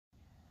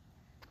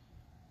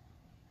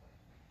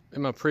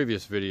In my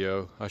previous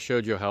video, I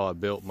showed you how I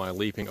built my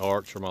leaping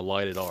arch or my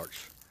lighted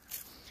arch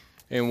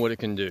and what it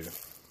can do.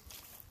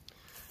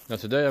 Now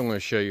today I'm going to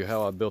show you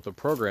how I built a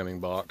programming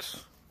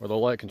box or the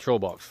light control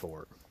box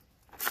for it.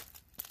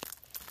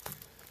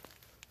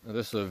 Now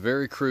this is a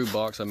very crude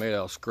box I made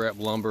out of scrap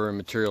lumber and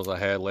materials I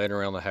had laying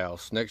around the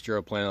house. Next year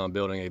I plan on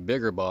building a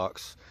bigger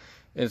box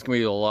and it's going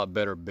to be a lot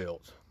better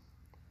built.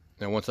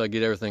 Now once I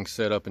get everything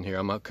set up in here,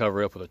 I'm going to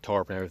cover it up with a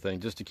tarp and everything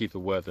just to keep the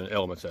weather and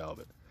elements out of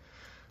it.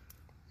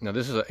 Now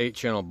this is an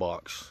 8-channel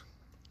box.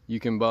 You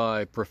can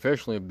buy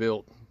professionally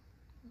built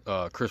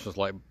Christmas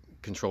light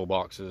control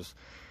boxes.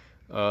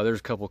 There's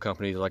a couple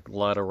companies like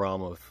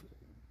Lightorama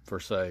for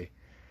say,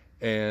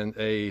 and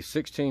a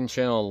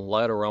 16-channel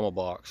Lightorama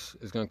box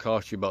is going to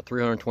cost you about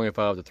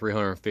 $325 to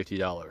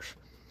 $350.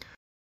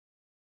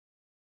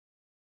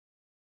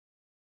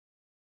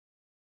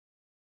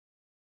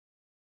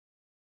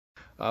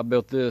 I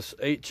built this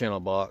 8-channel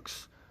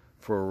box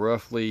for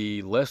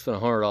roughly less than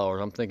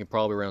 $100. I'm thinking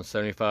probably around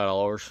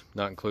 $75,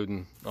 not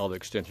including all the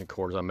extension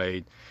cords I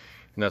made,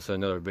 and that's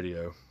another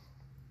video.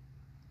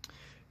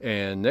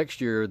 And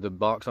next year the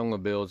box I'm going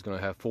to build is going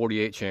to have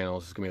 48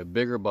 channels. It's going to be a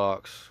bigger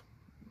box,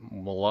 a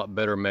lot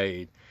better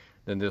made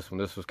than this one.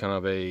 This was kind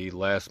of a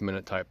last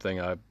minute type thing.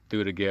 I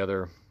threw it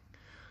together,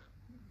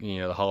 you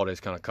know, the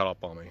holidays kind of caught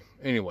up on me.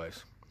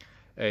 Anyways,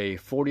 a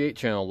 48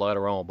 channel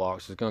Lightorama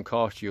box is going to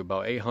cost you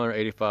about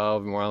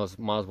 $885,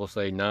 might as well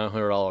say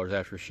 $900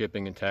 after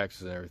shipping and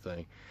taxes and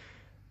everything.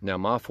 Now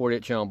my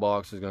 48 channel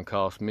box is going to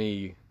cost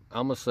me,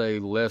 I'm going to say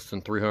less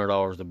than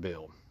 $300 to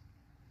build.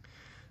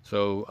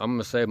 So I'm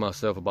going to save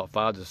myself about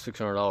 $500 to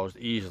 $600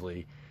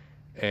 easily,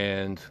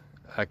 and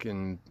I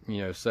can,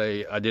 you know,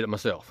 say I did it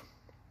myself.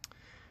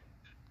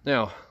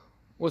 Now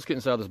let's get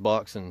inside this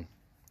box and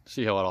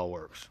see how it all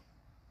works.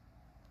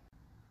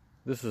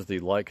 This is the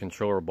light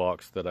controller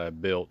box that I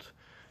built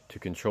to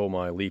control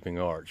my leaping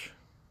arch.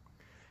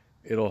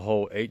 It'll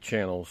hold 8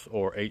 channels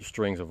or 8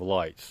 strings of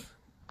lights,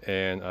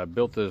 and I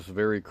built this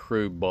very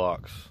crude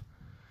box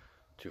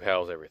to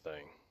house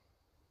everything.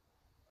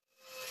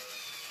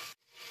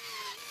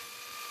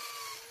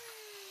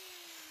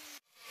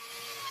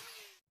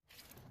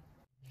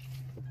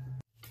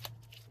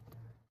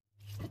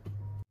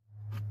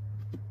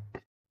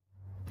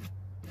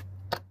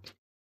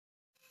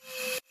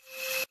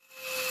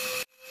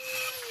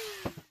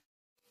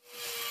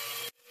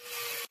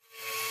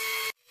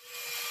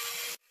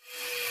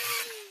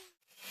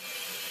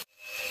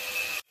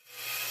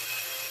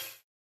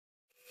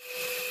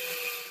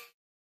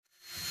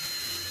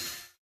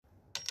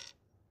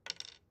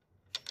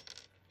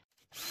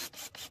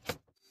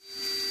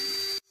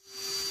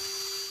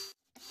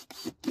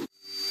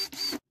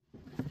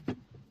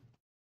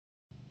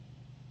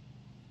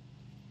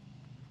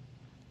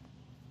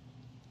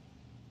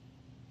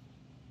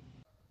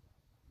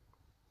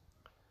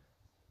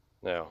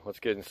 Now let's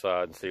get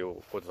inside and see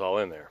what's all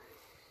in there.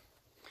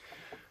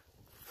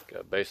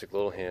 Got a basic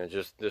little hinge.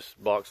 Just this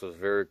box was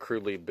very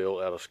crudely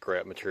built out of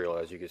scrap material,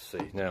 as you can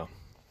see. Now,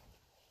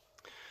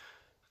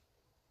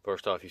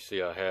 first off, you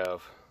see I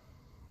have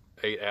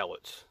 8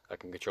 outlets. I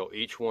can control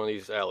each one of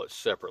these outlets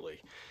separately.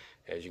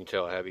 As you can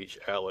tell, I have each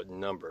outlet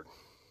numbered.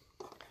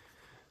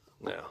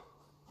 Now,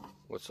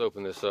 let's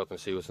open this up and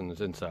see what's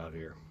inside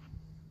here.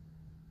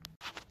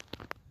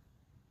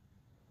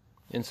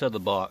 Inside the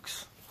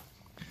box,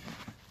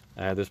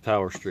 I have this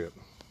power strip.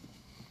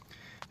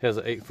 It has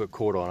an 8-foot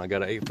cord on. I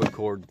got an 8-foot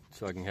cord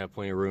so I can have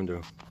plenty of room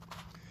to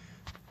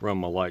run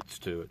my lights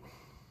to it.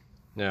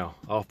 Now,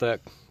 off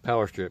that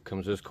power strip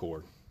comes this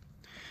cord.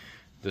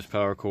 This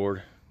power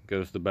cord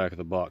goes to the back of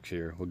the box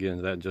here. We'll get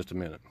into that in just a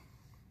minute.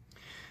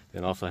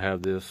 Then also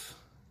have this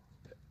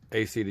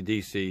AC to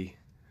DC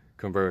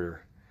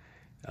converter.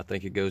 I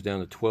think it goes down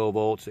to 12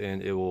 volts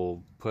and it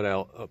will put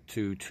out up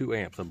to 2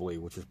 amps, I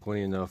believe, which is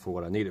plenty enough for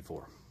what I need it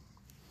for.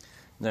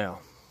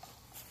 Now,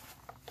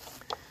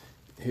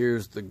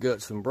 here's the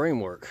guts and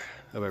brainwork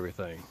of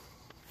everything.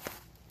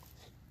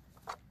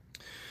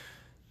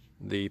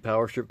 The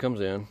power strip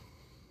comes in.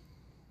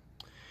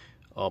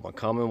 All my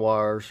common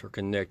wires are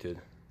connected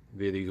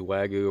via these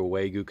Wagyu or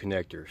Wagyu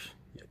connectors.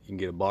 You can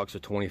get a box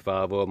of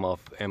 25 of them off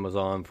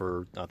Amazon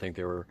for, I think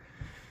they were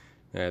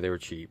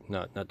cheap,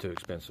 not too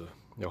expensive.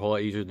 They're a whole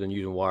lot easier than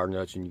using wire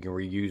nuts, and you can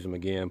reuse them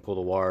again, pull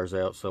the wires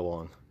out, so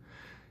on.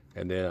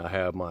 And then I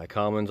have my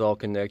commons all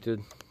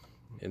connected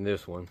in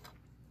this one,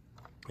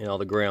 and all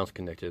the grounds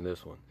connected in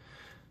this one.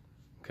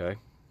 Okay,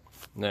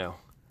 now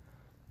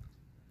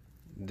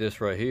this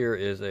right here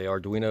is a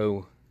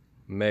Arduino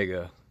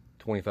Mega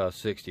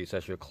 2560. It's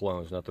actually a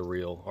clone, it's not the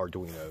real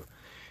Arduino.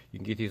 You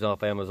can get these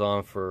off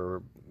Amazon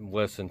for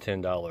less than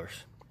 $10.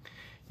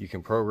 You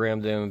can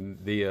program them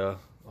via an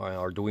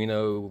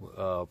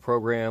Arduino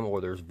program, or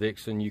there's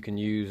Vixen you can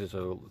use. It's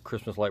a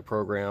Christmas light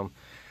program.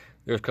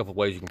 There's a couple of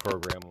ways you can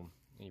program them.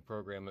 And you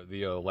program it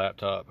via a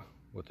laptop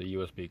with a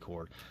USB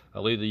cord. I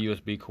leave the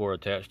USB cord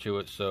attached to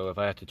it, so if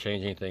I have to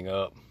change anything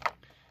up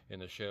in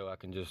the show, I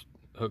can just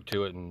hook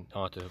to it and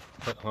not to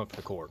hump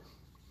the cord.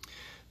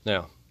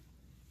 Now,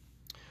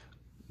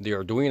 the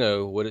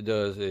Arduino, what it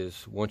does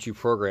is once you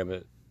program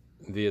it,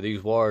 via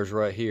these wires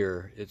right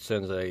here, it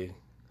sends a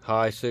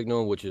high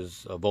signal, which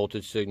is a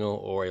voltage signal,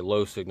 or a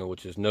low signal,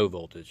 which is no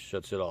voltage,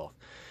 shuts it off.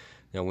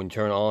 Now when you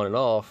turn it on and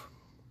off,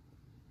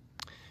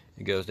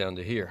 it goes down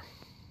to here.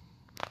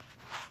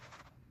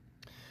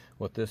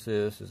 What this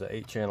is an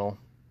 8-channel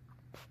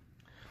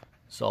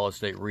solid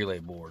state relay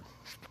board.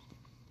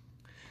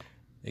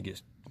 It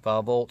gets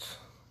 5 volts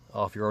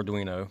off your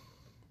Arduino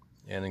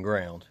and then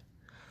ground.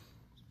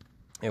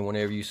 And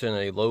whenever you send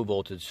a low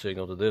voltage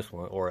signal to this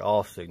one, or an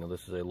off signal,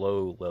 this is a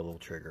low level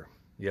trigger.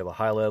 You have a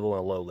high level and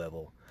a low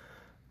level.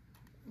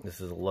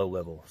 This is a low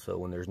level. So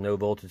when there's no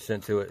voltage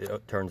sent to it,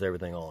 it turns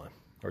everything on,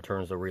 or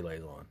turns the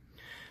relays on.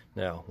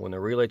 Now, when the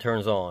relay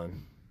turns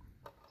on,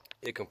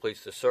 it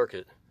completes the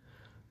circuit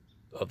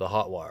of the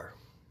hot wire.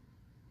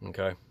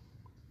 Okay?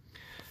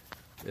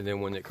 And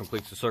then when it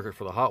completes the circuit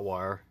for the hot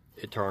wire,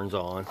 it turns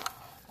on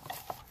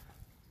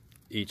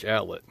each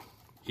outlet.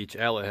 Each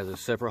outlet has a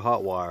separate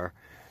hot wire,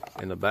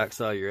 and the back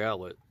side of your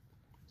outlet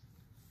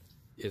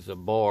is a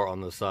bar on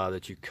the side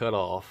that you cut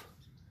off,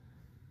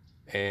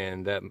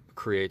 and that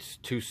creates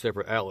 2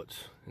 separate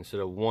outlets. Instead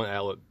of one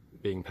outlet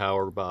being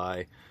powered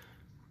by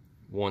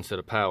one set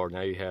of power, now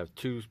you have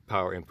 2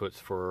 power inputs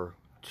for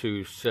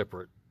 2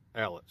 separate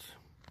outlets.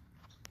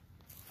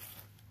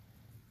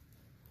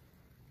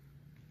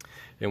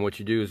 And what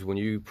you do is when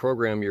you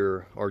program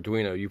your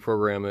Arduino, you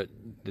program it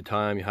the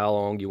time, how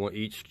long you want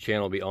each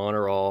channel to be on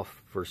or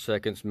off for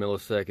seconds,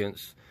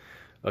 milliseconds,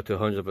 up to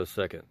 100th of a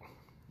second.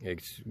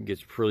 It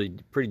gets pretty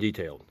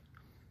detailed.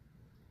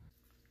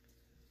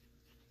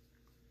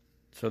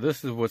 So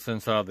this is what's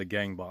inside the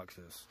gang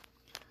boxes.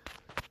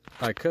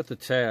 I cut the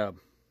tab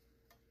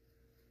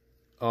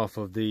off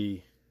of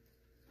the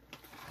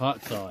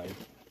hot side,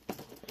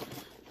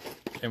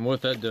 and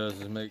what that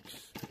does is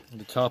makes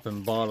the top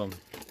and bottom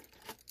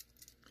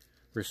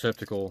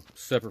receptacle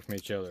separate from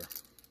each other.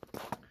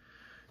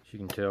 As you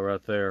can tell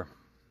right there,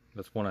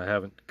 that's one I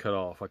haven't cut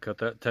off. I cut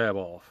that tab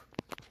off,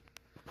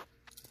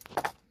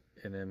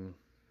 and then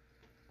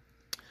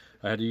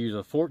I had to use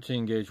a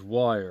 14 gauge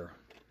wire.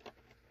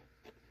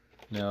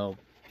 Now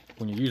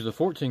when you use the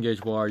 14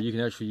 gauge wire, you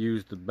can actually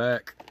use the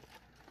back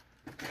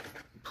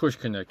push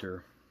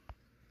connector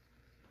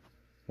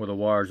where the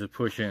wires just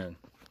push in,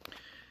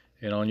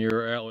 and on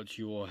your outlets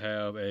you will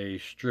have a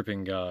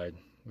stripping guide,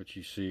 which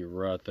you see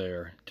right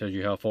there. It tells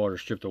you how far to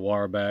strip the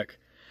wire back.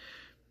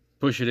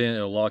 Push it in,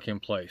 it'll lock in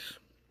place.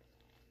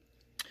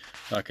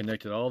 I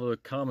connected all the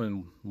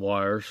common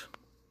wires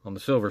on the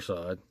silver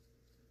side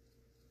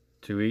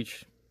to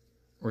each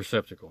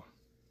receptacle,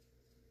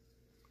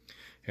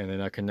 and then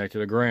I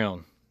connected a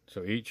ground,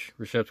 so each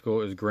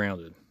receptacle is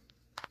grounded.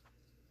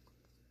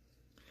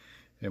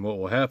 And what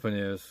will happen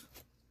is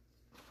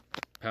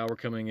power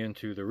coming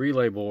into the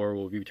relay board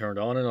will be turned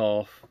on and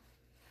off,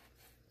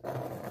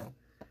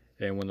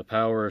 and when the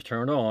power is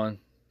turned on,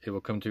 it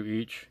will come to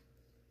each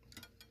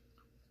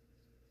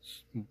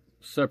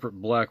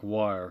separate black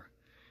wire,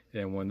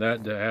 and when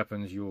that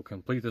happens, you will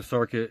complete the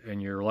circuit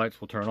and your lights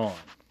will turn on.